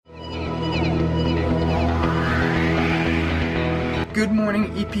Good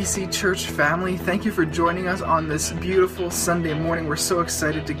morning, EPC Church family. Thank you for joining us on this beautiful Sunday morning. We're so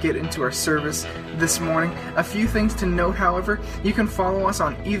excited to get into our service this morning. A few things to note, however. You can follow us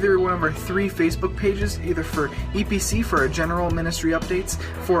on either one of our 3 Facebook pages, either for EPC for our general ministry updates.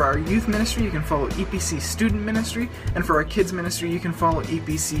 For our youth ministry, you can follow EPC Student Ministry. And for our kids ministry, you can follow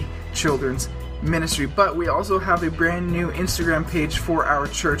EPC Children's Ministry. But we also have a brand new Instagram page for our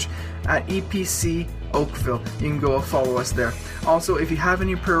church at EPC Oakville. You can go follow us there. Also, if you have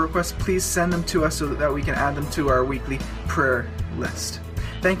any prayer requests, please send them to us so that we can add them to our weekly prayer list.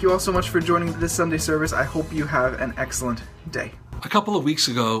 Thank you all so much for joining this Sunday service. I hope you have an excellent day. A couple of weeks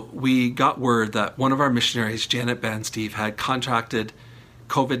ago, we got word that one of our missionaries, Janet Bansteve, had contracted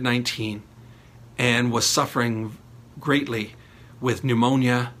COVID-19 and was suffering greatly with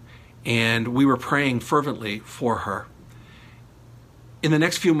pneumonia, and we were praying fervently for her. In the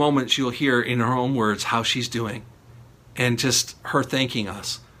next few moments, you'll hear in her own words how she's doing and just her thanking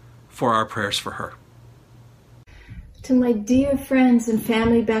us for our prayers for her. To my dear friends and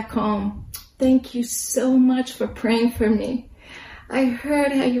family back home, thank you so much for praying for me. I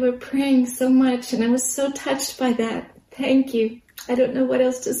heard how you were praying so much, and I was so touched by that. Thank you. I don't know what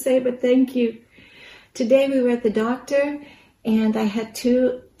else to say, but thank you. Today we were at the doctor, and I had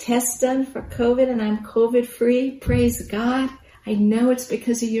 2 tests done for COVID, and I'm COVID-free. Praise God. I know it's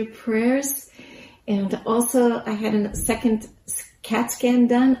because of your prayers. And also I had a second CAT scan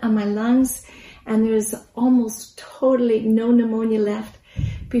done on my lungs, and there was almost totally no pneumonia left.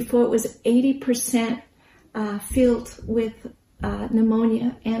 Before it was 80% filled with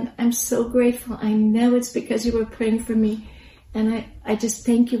pneumonia. And I'm so grateful. I know it's because you were praying for me. And I just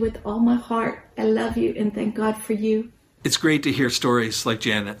thank you with all my heart. I love you and thank God for you. It's great to hear stories like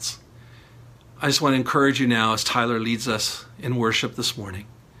Janet's. I just want to encourage you now as Tyler leads us in worship this morning.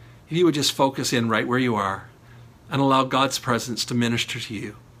 If you would just focus in right where you are and allow God's presence to minister to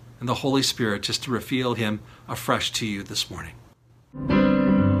you and the Holy Spirit just to reveal Him afresh to you this morning. Good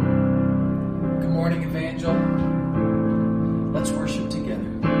morning, Evangel. Let's worship together.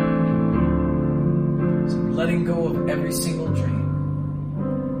 So letting go of every single dream.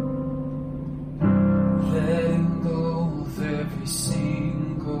 Letting go of every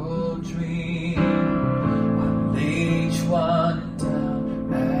single dream. I lay each one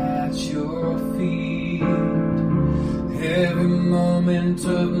down at your feet. Every moment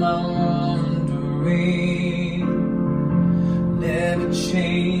of my wandering never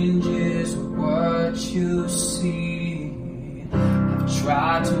changes what you see. I've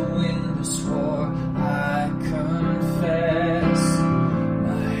tried to win this war, I confess.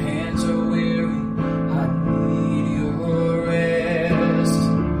 My hands are weary, I need your rest.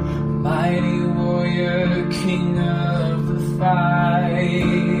 Mighty warrior, king of the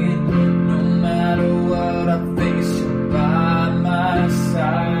fight. No matter what I face, you're by my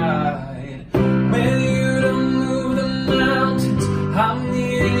side. When you don't move the mountains, I'm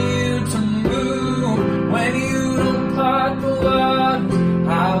needing you to move. When you don't part the waters, I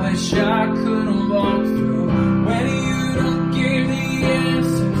wish I could walk through. When you don't give the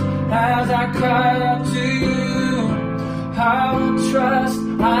answers as I cry out to you, I will trust,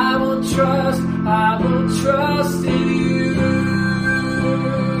 I will trust, I will trust in you.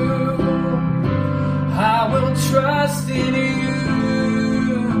 I will trust in you.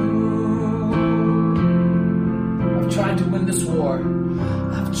 I've tried to win this war.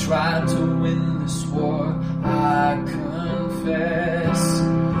 I've tried to win this war. I confess.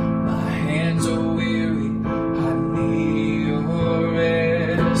 My hands are weary. I need your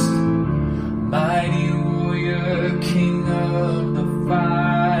rest. Mighty warrior, king of the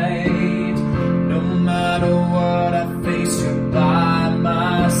fight. No matter what I face, you're by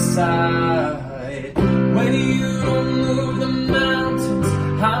my side. When you don't move the mountains,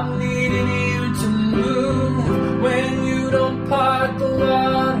 I'm needing you to move. When you don't part the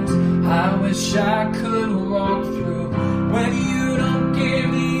waters, I wish I could walk through. When you don't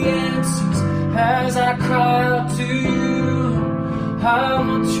give the answers as I cry out to you, I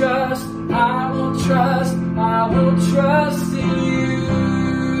will trust, I will trust, I will trust in you.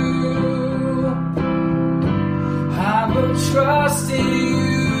 I will trust in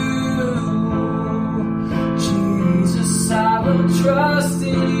you. Jesus, I will trust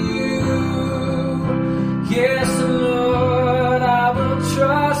in you. Yes, Lord, I will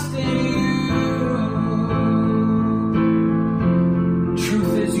trust in you.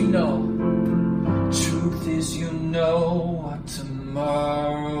 Truth is, you know what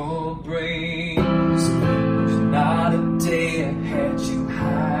tomorrow brings. There's not a day ahead you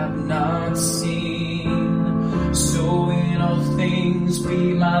have not seen. So in all things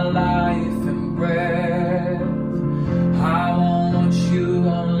be my life and breath. I wanna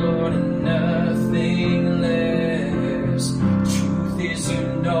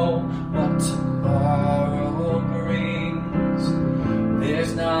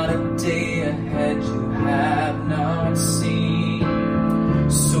not a day ahead you have not seen.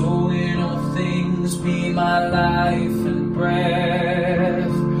 So in all things be my life and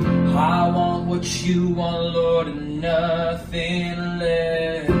breath. I want what you want, Lord, and nothing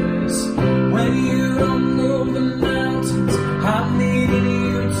less. When you don't move the mountains, I'm needing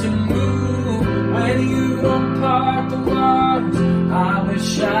you to move. When you don't part the waters, I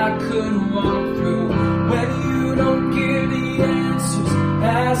wish I could walk through. When you don't give the answers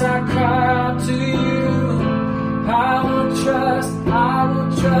as I cry out to you, I will trust, I will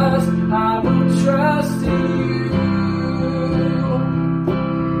trust, I will trust in you.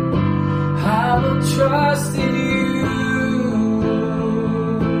 I will trust in you.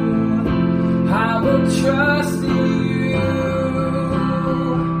 I will trust in you.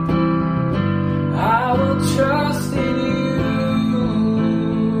 I will trust in you.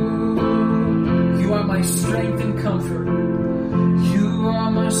 You are my strength and comfort. You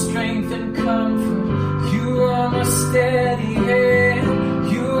are my strength and comfort. You are my steady hand.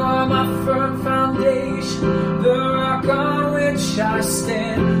 You are my firm foundation, the rock on which I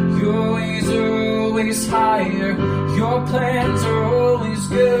stand. Your ways are always higher. Your plans are always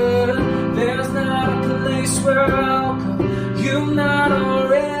good. There's not a place where I'll go you've not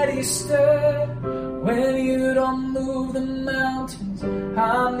already stood. When you don't move the mountains,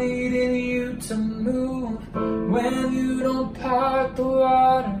 I'm needing you to move. When you don't part the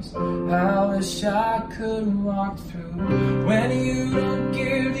waters, I wish I could walk through. When you don't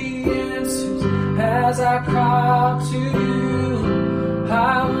give the answers as I cry out to you,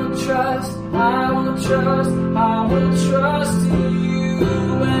 I will trust, I will trust, I will trust in you.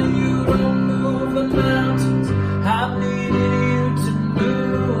 When you don't move the mountains, I'm needing you to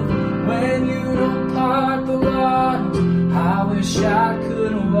move. When you don't part the waters, I wish I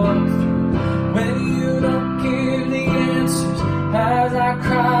could walk through. When you don't give the answers as I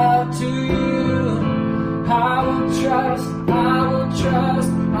cry out to you, I will trust, I will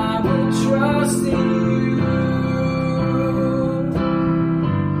trust, I will trust in you.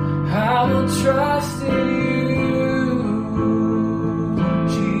 I will trust in you,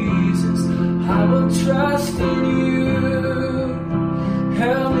 Jesus. I will trust in you.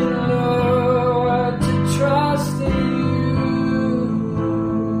 Help me, Lord, to trust in you.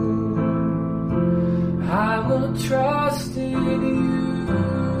 I will trust in you.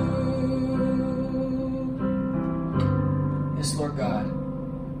 Yes, Lord God,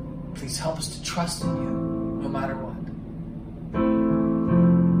 please help us to trust in you no matter what.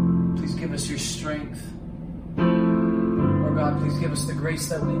 Please give us your strength. Lord God, please give us the grace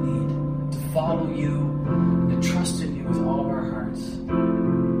that we need to follow you and to trust in you with all of our hearts.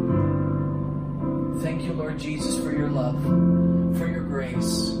 Thank you, Lord Jesus, for your love, for your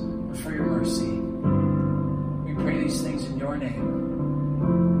grace, and for your mercy. We pray these things in your name.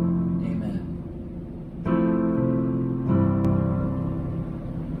 Amen.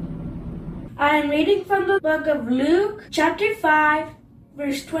 I am reading from the book of Luke, chapter 5,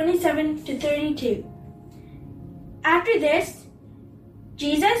 verse 27 to 32. After this,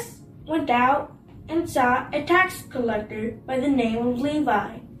 Jesus went out and saw a tax collector by the name of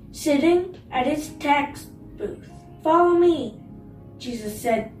Levi sitting at his tax booth. "Follow me," Jesus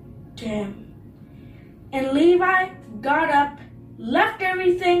said to him. And Levi got up, left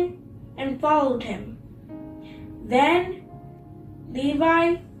everything, and followed him. Then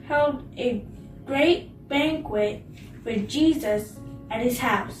Levi held a great banquet for Jesus at his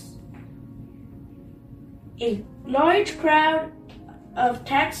house. A large crowd of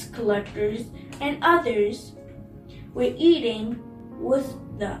tax collectors and others were eating with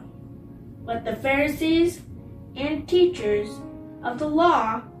them. But the Pharisees and teachers of the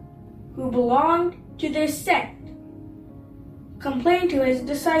law who belonged to this sect complained to his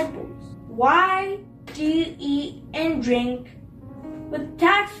disciples, "Why do you eat and drink with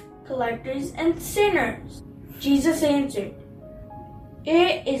tax collectors and sinners?" Jesus answered,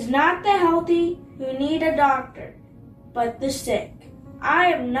 "It is not the healthy who need a doctor, but the sick. I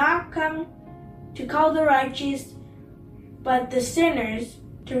have not come to call the righteous, but the sinners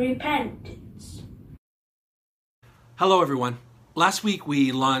to repentance." Hello, everyone. Last week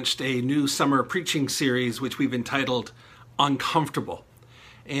we launched a new summer preaching series which we've entitled Uncomfortable.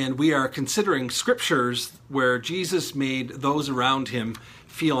 And we are considering scriptures where Jesus made those around him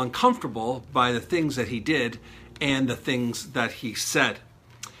feel uncomfortable by the things that he did and the things that he said.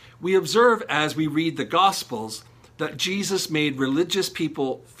 We observe as we read the Gospels that Jesus made religious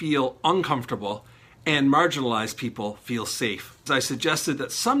people feel uncomfortable and marginalized people feel safe. As I suggested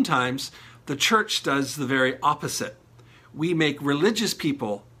that sometimes the church does the very opposite. We make religious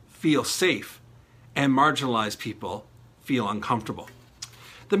people feel safe and marginalized people feel uncomfortable.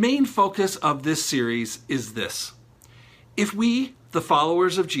 The main focus of this series is this: if we, the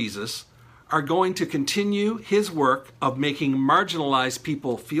followers of Jesus, are going to continue his work of making marginalized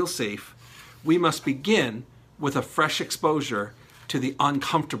people feel safe, we must begin with a fresh exposure to the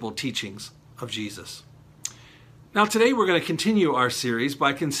uncomfortable teachings of Jesus. Now today we're going to continue our series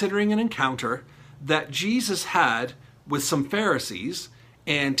by considering an encounter that Jesus had with some Pharisees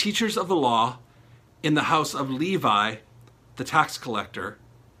and teachers of the law in the house of Levi, the tax collector,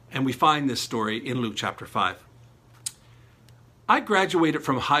 and we find this story in Luke chapter 5. I graduated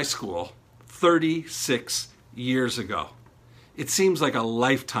from high school 36 years ago. It seems like a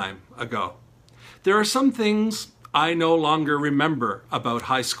lifetime ago. There are some things I no longer remember about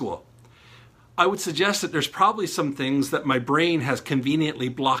high school. I would suggest that there's probably some things that my brain has conveniently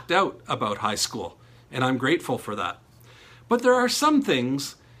blocked out about high school, and I'm grateful for that. But there are some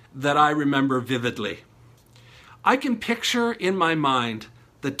things that I remember vividly. I can picture in my mind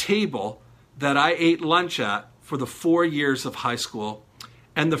the table that I ate lunch at for the 4 years of high school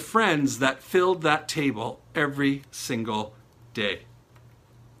and the friends that filled that table every single day.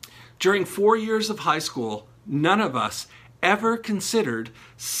 During 4 years of high school, none of us ever considered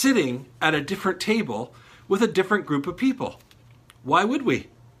sitting at a different table with a different group of people. Why would we?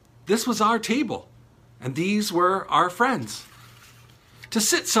 This was our table, and these were our friends. To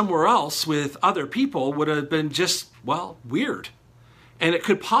sit somewhere else with other people would have been just, well, weird. And it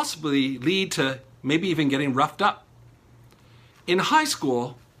could possibly lead to maybe even getting roughed up. In high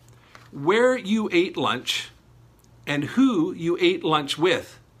school, where you ate lunch and who you ate lunch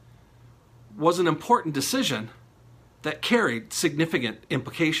with was an important decision that carried significant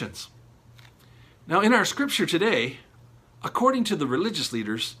implications. Now, in our scripture today, according to the religious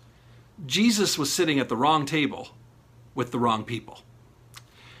leaders, Jesus was sitting at the wrong table with the wrong people.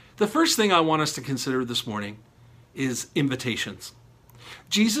 The first thing I want us to consider this morning is invitations.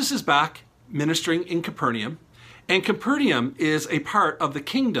 Jesus is back ministering in Capernaum, and Capernaum is a part of the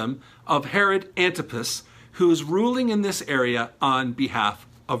kingdom of Herod Antipas, who is ruling in this area on behalf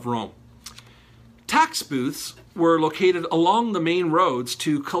of Rome. Tax booths were located along the main roads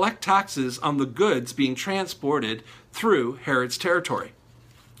to collect taxes on the goods being transported through Herod's territory.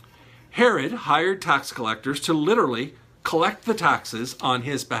 Herod hired tax collectors to literally collect the taxes on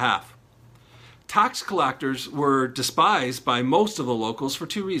his behalf. Tax collectors were despised by most of the locals for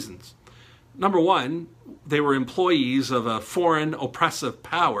two reasons. Number one, they were employees of a foreign oppressive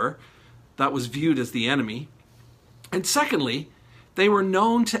power that was viewed as the enemy. And secondly, they were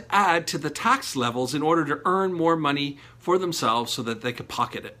known to add to the tax levels in order to earn more money for themselves so that they could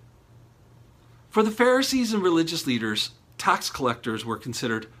pocket it. For the Pharisees and religious leaders, tax collectors were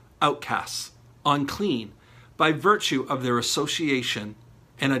considered outcasts, unclean, by virtue of their association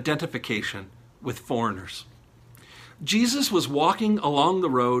and identification with foreigners. Jesus was walking along the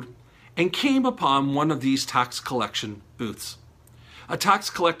road and came upon one of these tax collection booths. A tax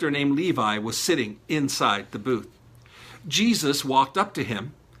collector named Levi was sitting inside the booth. Jesus walked up to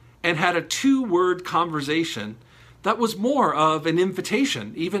him and had a 2-word conversation that was more of an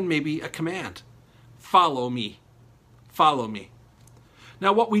invitation, even maybe a command. Follow me. Follow me.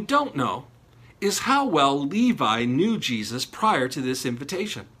 Now, what we don't know is how well Levi knew Jesus prior to this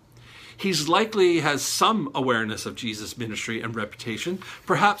invitation. He's likely has some awareness of Jesus' ministry and reputation.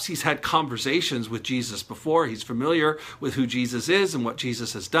 Perhaps he's had conversations with Jesus before. He's familiar with who Jesus is and what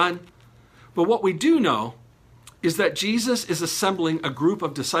Jesus has done. But what we do know is that Jesus is assembling a group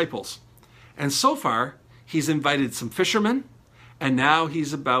of disciples. And so far, he's invited some fishermen, and now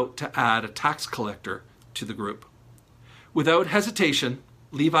he's about to add a tax collector to the group. Without hesitation,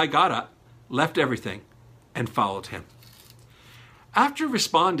 Levi got up, left everything, and followed him. After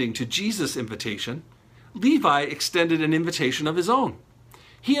responding to Jesus' invitation, Levi extended an invitation of his own.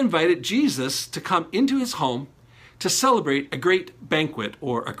 He invited Jesus to come into his home to celebrate a great banquet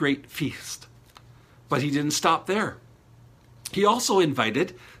or a great feast. But he didn't stop there. He also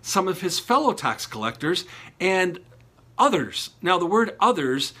invited some of his fellow tax collectors and others. Now, the word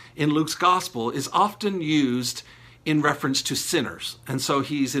others in Luke's gospel is often used in reference to sinners. And so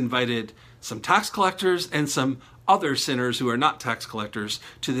he's invited some tax collectors and some other sinners who are not tax collectors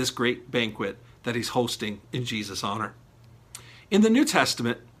to this great banquet that he's hosting in Jesus' honor. In the New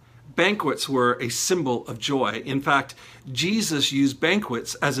Testament, banquets were a symbol of joy. In fact, Jesus used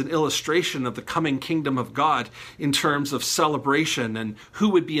banquets as an illustration of the coming kingdom of God in terms of celebration and who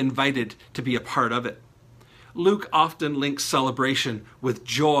would be invited to be a part of it. Luke often links celebration with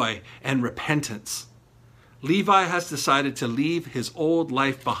joy and repentance. Levi has decided to leave his old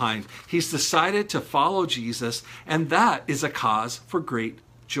life behind. He's decided to follow Jesus, and that is a cause for great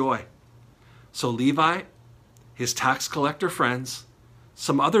joy. So Levi, his tax collector friends,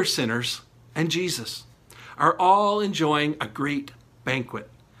 some other sinners, and Jesus are all enjoying a great banquet,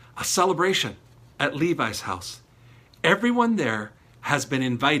 a celebration at Levi's house. Everyone there has been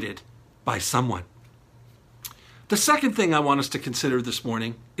invited by someone. The second thing I want us to consider this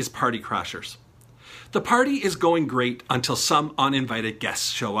morning is party crashers. The party is going great until some uninvited guests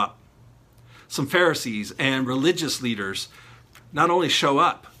show up. Some Pharisees and religious leaders not only show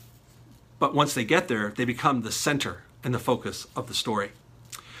up, but once they get there, they become the center and the focus of the story.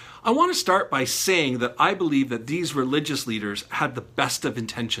 I want to start by saying that I believe that these religious leaders had the best of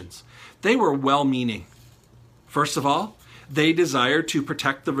intentions. They were well-meaning. First of all, they desired to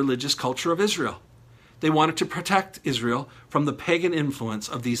protect the religious culture of Israel. They wanted to protect Israel from the pagan influence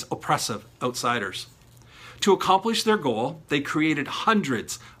of these oppressive outsiders. To accomplish their goal, they created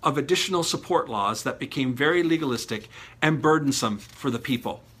hundreds of additional support laws that became very legalistic and burdensome for the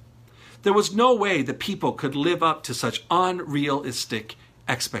people. There was no way the people could live up to such unrealistic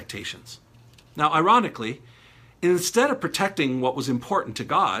expectations. Now, ironically, instead of protecting what was important to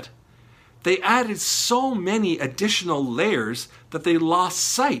God, they added so many additional layers that they lost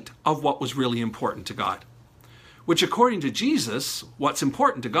sight of what was really important to God. Which, according to Jesus, what's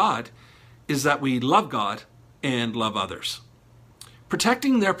important to God is that we love God and love others.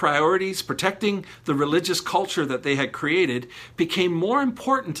 Protecting their priorities, protecting the religious culture that they had created became more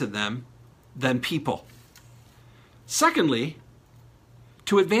important to them than people. Secondly,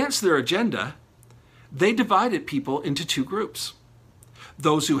 to advance their agenda, they divided people into two groups.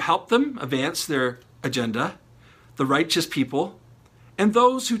 Those who helped them advance their agenda, the righteous people, and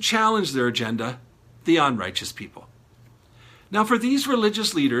those who challenged their agenda, the unrighteous people. Now, for these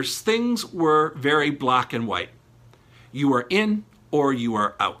religious leaders, things were very black and white. You are in or you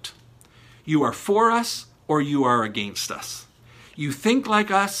are out. You are for us or you are against us. You think like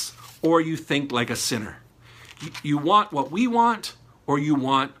us or you think like a sinner. You want what we want or you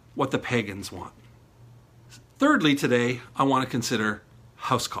want what the pagans want. Thirdly, today, I want to consider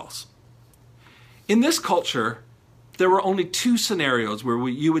house calls. In this culture, there were only two scenarios where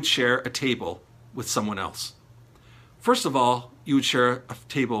you would share a table with someone else. First of all, you would share a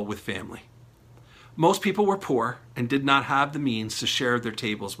table with family. Most people were poor and did not have the means to share their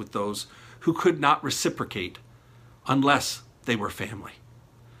tables with those who could not reciprocate unless they were family.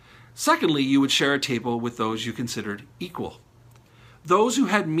 Secondly, you would share a table with those you considered equal. Those who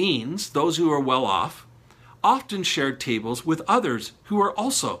had means, those who were well off, often shared tables with others who were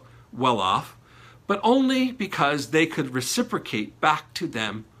also well off, but only because they could reciprocate back to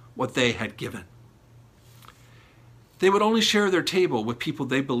them what they had given. They would only share their table with people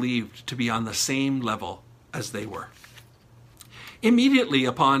they believed to be on the same level as they were. Immediately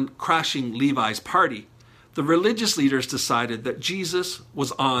upon crashing Levi's party, the religious leaders decided that Jesus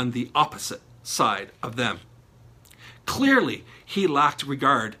was on the opposite side of them. Clearly, he lacked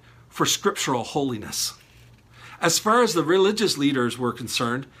regard for scriptural holiness. As far as the religious leaders were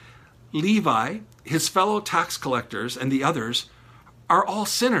concerned, Levi, his fellow tax collectors, and the others are all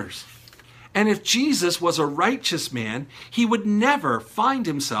sinners. And if Jesus was a righteous man, he would never find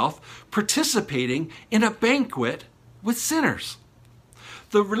himself participating in a banquet with sinners.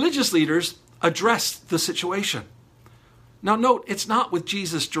 The religious leaders addressed the situation. Now note, it's not with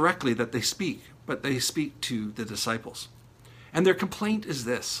Jesus directly that they speak, but they speak to the disciples. And their complaint is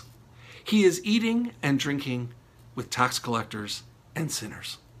this: he is eating and drinking with tax collectors and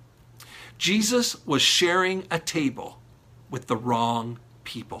sinners. Jesus was sharing a table with the wrong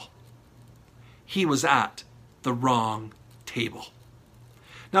people. He was at the wrong table.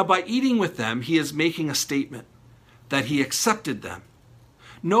 Now, by eating with them, he is making a statement that he accepted them.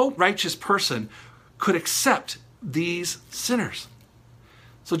 No righteous person could accept these sinners.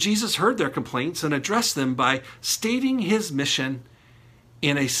 So Jesus heard their complaints and addressed them by stating his mission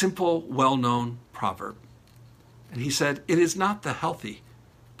in a simple, well-known proverb. And he said, "It is not the healthy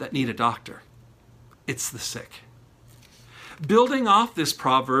that need a doctor, it's the sick." Building off this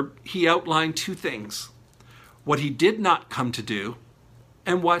proverb, he outlined two things: what he did not come to do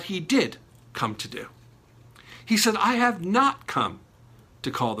and what he did come to do. He said, "I have not come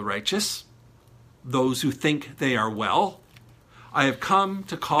to call the righteous, those who think they are well. I have come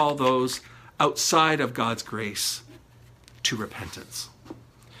to call those outside of God's grace to repentance."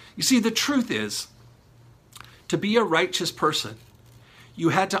 You see, the truth is, to be a righteous person, you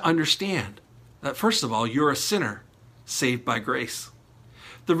had to understand that, first of all, you're a sinner saved by grace.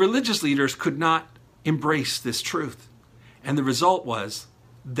 The religious leaders could not embrace this truth, and the result was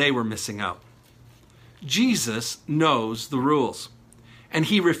they were missing out. Jesus knows the rules, and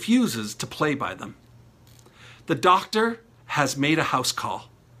he refuses to play by them. The doctor has made a house call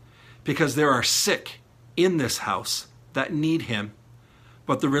because there are sick in this house that need him,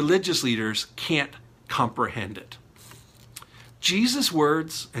 but the religious leaders can't comprehend it. Jesus'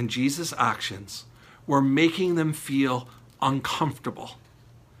 words and Jesus' actions were making them feel uncomfortable,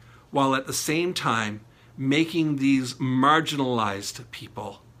 while at the same time making these marginalized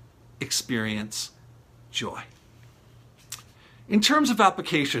people experience joy. In terms of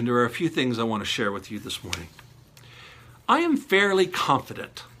application, there are a few things I want to share with you this morning. I am fairly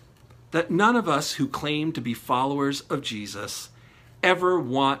confident that none of us who claim to be followers of Jesus ever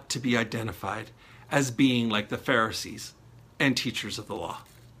want to be identified as being like the Pharisees and teachers of the law.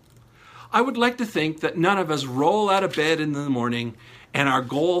 I would like to think that none of us roll out of bed in the morning and our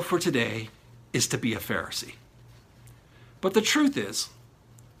goal for today is to be a Pharisee. But the truth is,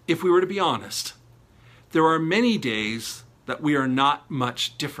 if we were to be honest, there are many days that we are not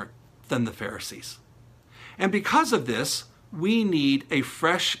much different than the Pharisees. And because of this, we need a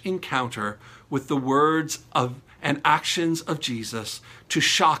fresh encounter with the words of and actions of Jesus to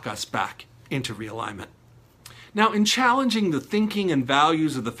shock us back into realignment. Now, in challenging the thinking and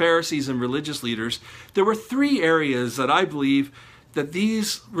values of the Pharisees and religious leaders, there were three areas that I believe that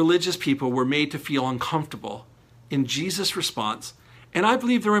these religious people were made to feel uncomfortable in Jesus' response, and I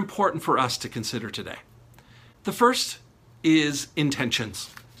believe they're important for us to consider today. The first is intentions.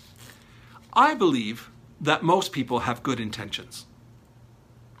 I believe that most people have good intentions.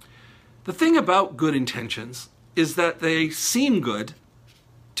 The thing about good intentions is that they seem good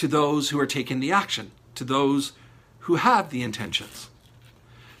to those who are taking the action, to those who have the intentions.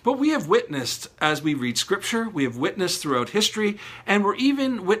 But we have witnessed as we read Scripture, we have witnessed throughout history, and we're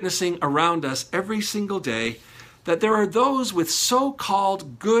even witnessing around us every single day that there are those with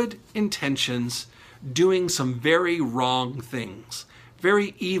so-called good intentions doing some very wrong things,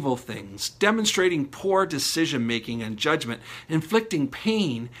 very evil things, demonstrating poor decision-making and judgment, inflicting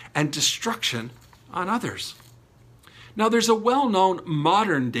pain and destruction on others. Now, there's a well-known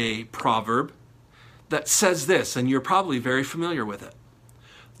modern-day proverb that says this, and you're probably very familiar with it.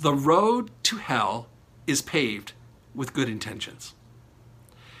 The road to hell is paved with good intentions.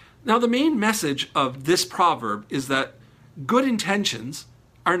 Now, the main message of this proverb is that good intentions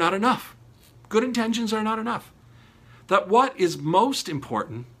are not enough. Good intentions are not enough. That what is most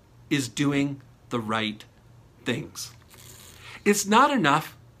important is doing the right things. It's not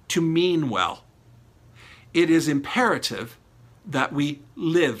enough to mean well. It is imperative that we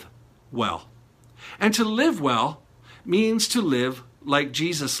live well. And to live well means to live like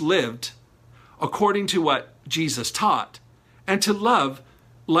Jesus lived, according to what Jesus taught, and to love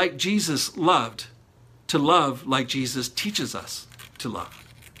like Jesus loved, to love like Jesus teaches us to love.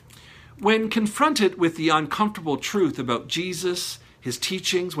 When confronted with the uncomfortable truth about Jesus, his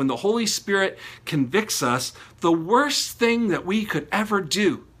teachings, when the Holy Spirit convicts us, the worst thing that we could ever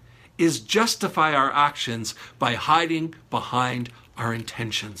do is justify our actions by hiding behind our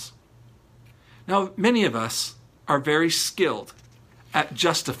intentions. Now, many of us are very skilled at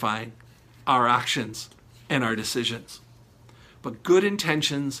justifying our actions and our decisions. But good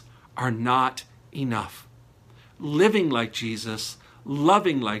intentions are not enough. Living like Jesus,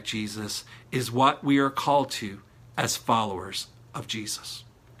 loving like Jesus is what we are called to as followers of Jesus.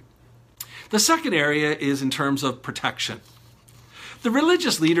 The second area is in terms of protection. The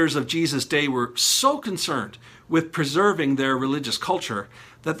religious leaders of Jesus' day were so concerned with preserving their religious culture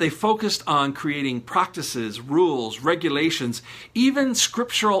that they focused on creating practices, rules, regulations, even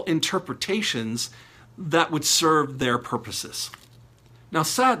scriptural interpretations that would serve their purposes. Now,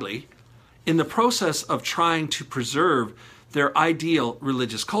 sadly, in the process of trying to preserve their ideal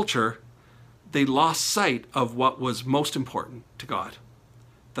religious culture, they lost sight of what was most important to God,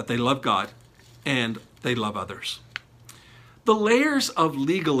 that they love God and they love others. The layers of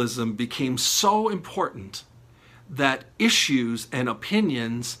legalism became so important that issues and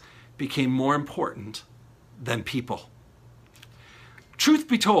opinions became more important than people. Truth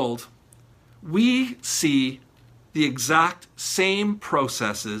be told, we see the exact same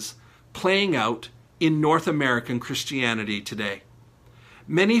processes playing out in North American Christianity today.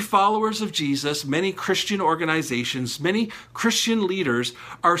 Many followers of Jesus, many Christian organizations, many Christian leaders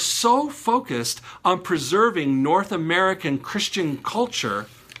are so focused on preserving North American Christian culture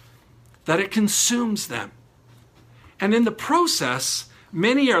that it consumes them. And in the process,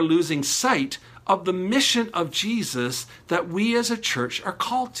 many are losing sight of the mission of Jesus that we as a church are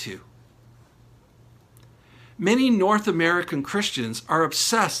called to. Many North American Christians are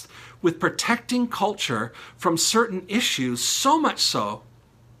obsessed with protecting culture from certain issues, so much so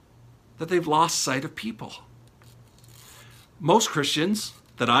that they've lost sight of people. Most Christians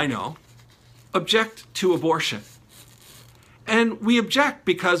that I know object to abortion. And we object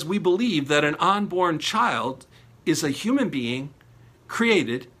because we believe that an unborn child is a human being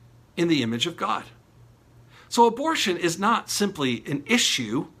created in the image of God. So abortion is not simply an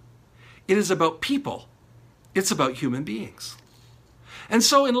issue. It is about people. It's about human beings. And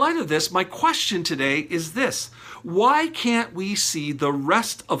so in light of this, my question today is this: why can't we see the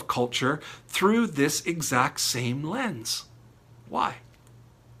rest of culture through this exact same lens? Why?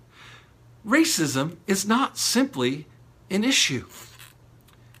 Racism is not simply an issue.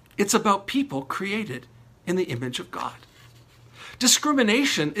 It's about people created in the image of God.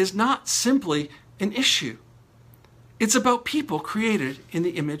 Discrimination is not simply an issue. It's about people created in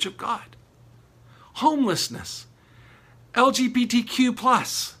the image of God. Homelessness,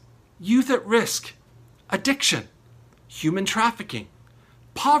 LGBTQ+, youth at risk, addiction, human trafficking,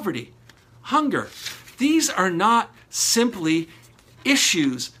 poverty, hunger. These are not simply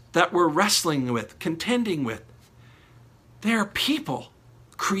issues that we're wrestling with, contending with. They are people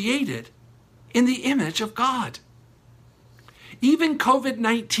created in the image of God. Even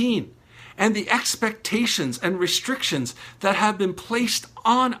COVID-19 and the expectations and restrictions that have been placed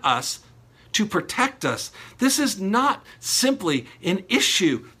on us to protect us, this is not simply an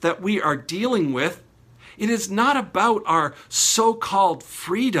issue that we are dealing with. It is not about our so-called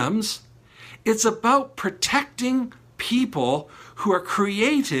freedoms. It's about protecting people who are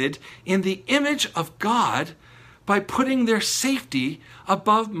created in the image of God by putting their safety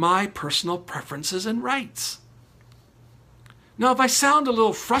above my personal preferences and rights. Now, if I sound a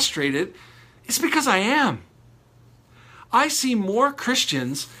little frustrated, it's because I am. I see more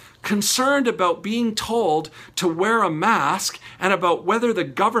Christians concerned about being told to wear a mask and about whether the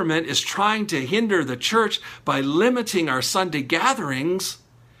government is trying to hinder the church by limiting our Sunday gatherings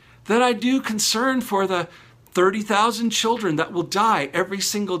than I do concern for the 30,000 children that will die every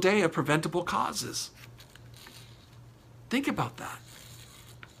single day of preventable causes. Think about that.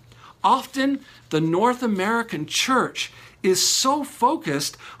 Often, the North American church is so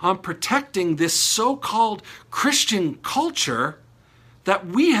focused on protecting this so-called Christian culture that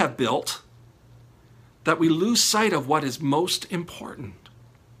we have built that we lose sight of what is most important.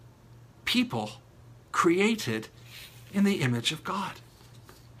 People created in the image of God.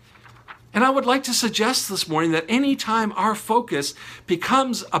 And I would like to suggest this morning that anytime our focus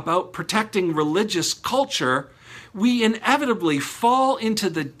becomes about protecting religious culture, we inevitably fall into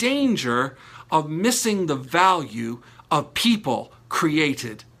the danger of missing the value of people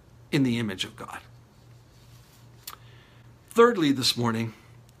created in the image of God. Thirdly, this morning,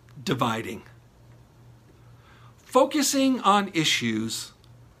 dividing. Focusing on issues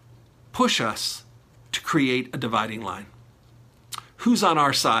push us to create a dividing line. Who's on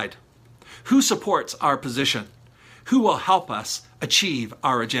our side? Who supports our position? Who will help us achieve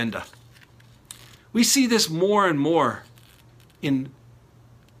our agenda? We see this more and more in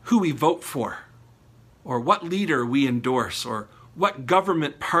who we vote for, or what leader we endorse, or what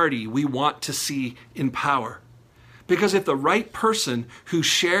government party we want to see in power. Because if the right person who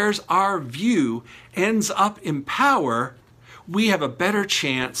shares our view ends up in power, we have a better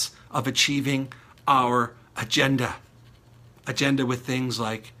chance of achieving our agenda. Agenda with things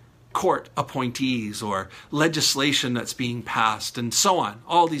like court appointees or legislation that's being passed and so on,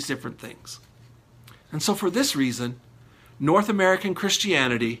 all these different things. And so for this reason, North American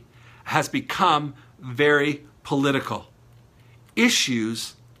Christianity has become very political.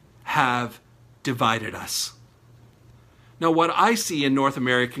 Issues have divided us. Now, what I see in North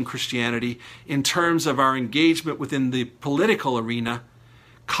American Christianity in terms of our engagement within the political arena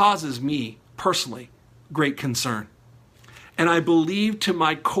causes me, personally, great concern. And I believe to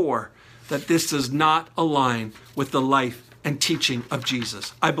my core that this does not align with the life and teaching of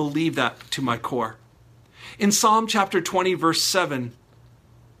Jesus. I believe that to my core. In Psalm chapter 20, verse 7,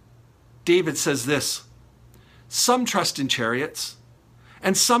 David says this: "Some trust in chariots,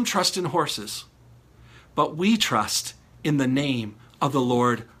 and some trust in horses, but we trust in the name of the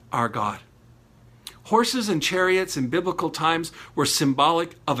Lord our God." Horses and chariots in biblical times were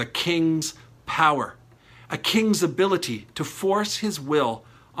symbolic of a king's power, a king's ability to force his will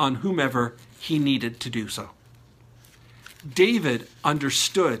on whomever he needed to do so. David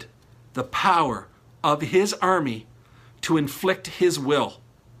understood the power of his army to inflict his will,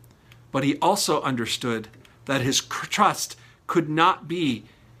 but he also understood that his trust could not be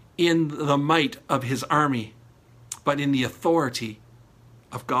in the might of his army, but in the authority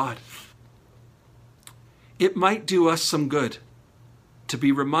of God. It might do us some good to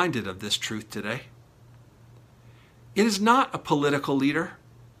be reminded of this truth today. It is not a political leader.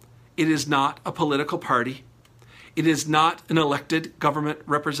 It is not a political party. It is not an elected government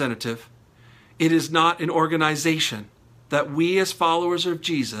representative. It is not an organization that we as followers of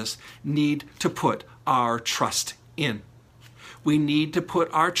Jesus need to put our trust in. We need to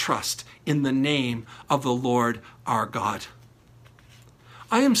put our trust in the name of the Lord our God.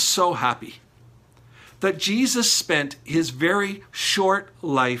 I am so happy that Jesus spent his very short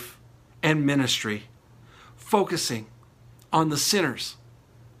life and ministry focusing on the sinners,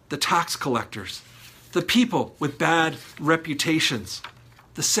 the tax collectors, the people with bad reputations,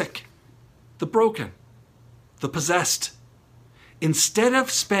 the sick, the broken, the possessed, instead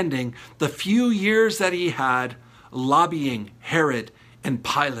of spending the few years that he had lobbying Herod and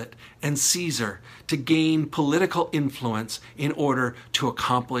Pilate and Caesar to gain political influence in order to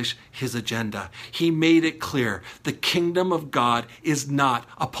accomplish his agenda. He made it clear the kingdom of God is not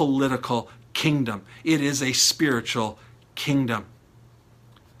a political kingdom. It is a spiritual kingdom.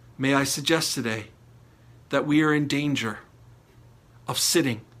 May I suggest today that we are in danger of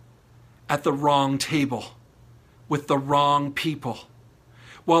sitting at the wrong table with the wrong people,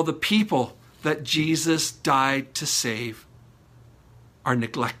 while the people that Jesus died to save are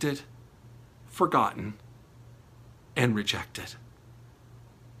neglected, forgotten, and rejected.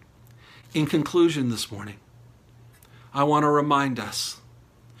 In conclusion this morning, I want to remind us,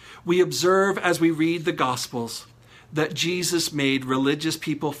 we observe as we read the Gospels that Jesus made religious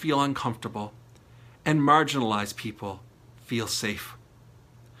people feel uncomfortable and marginalized people feel safe.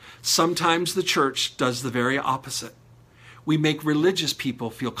 Sometimes the church does the very opposite. We make religious people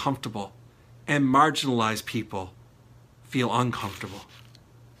feel comfortable and marginalized people feel uncomfortable.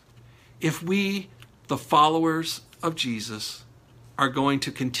 If we, the followers of Jesus, are going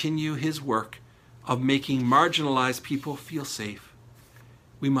to continue his work of making marginalized people feel safe,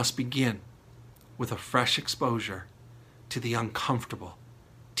 we must begin with a fresh exposure to the uncomfortable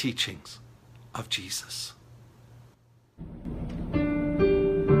teachings of Jesus.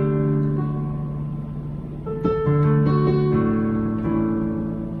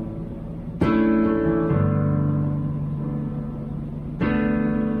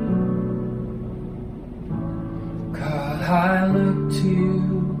 I look to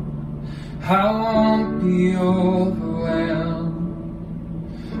you, I won't be overwhelmed.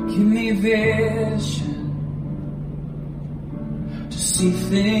 Give me vision to see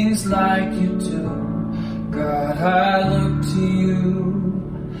things like you do. God, I look to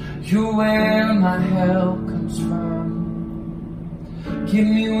you, you're where my help comes from. Give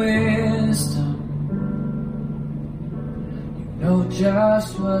me wisdom, you know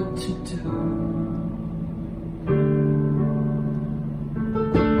just what to do.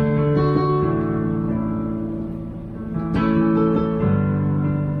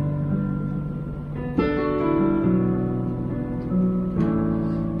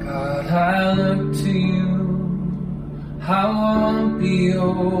 I look to you, I won't be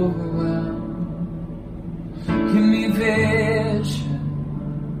overwhelmed. Give me vision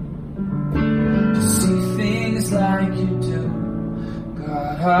to see things like you do.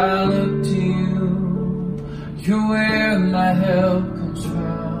 God, I look to you, you're where my help comes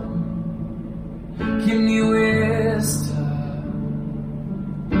from. Give me wisdom,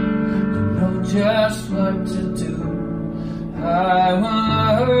 you know just what to do. I will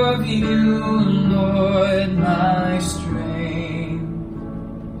love you, Lord, my strength.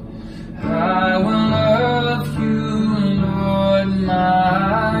 I will love you, Lord,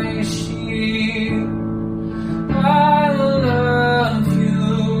 my shield. I will love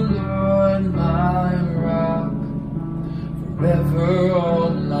you, Lord, my rock. Forever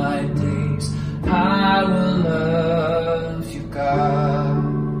all my days, I will love you, God.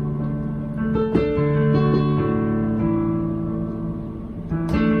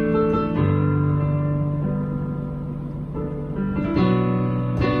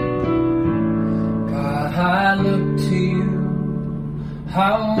 I look to you,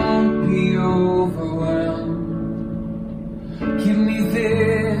 I won't be overwhelmed. Give me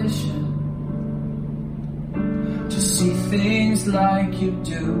vision to see things like you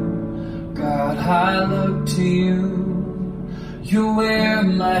do. God, I look to you, you're where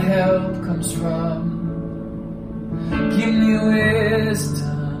my help comes from. Give me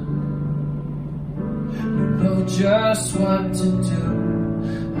wisdom, you know just what to do.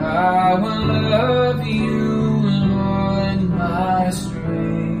 I will love you, Lord, my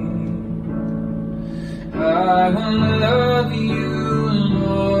strength. I will love you,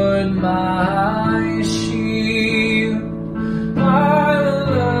 Lord, my shield. I will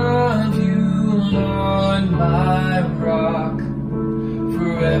love you, Lord, my rock.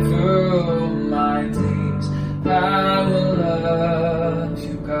 Forever all my days, I will love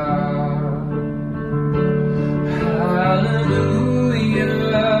you, God. Hallelujah.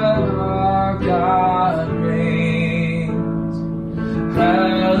 God reigns.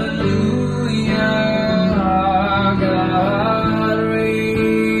 Hallelujah, our God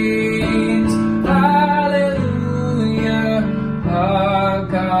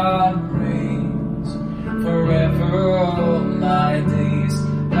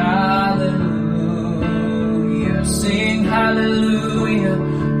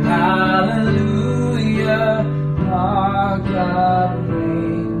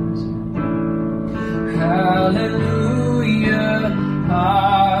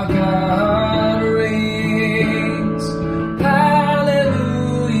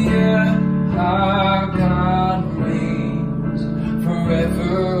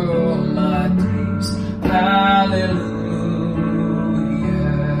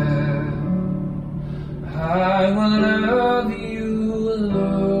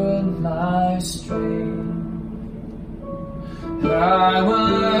I will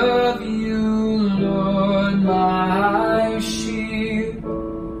love you, Lord, my shield.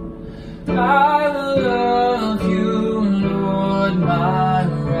 I will love you, Lord, my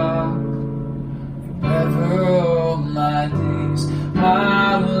rock. Forever all my days,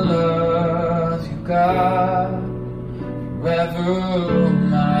 I will love you, God. Forever all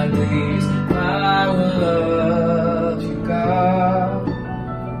my days, I will love you, God.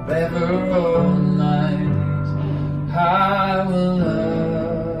 Forever all my days, I will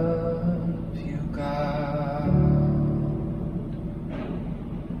love you, God.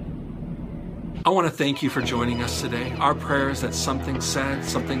 I want to thank you for joining us today. Our prayer is that something said,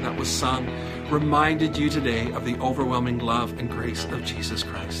 something that was sung, reminded you today of the overwhelming love and grace of Jesus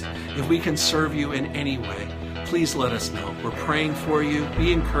Christ. If we can serve you in any way, please let us know. We're praying for you.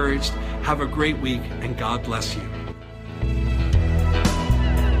 Be encouraged. Have a great week, and God bless you.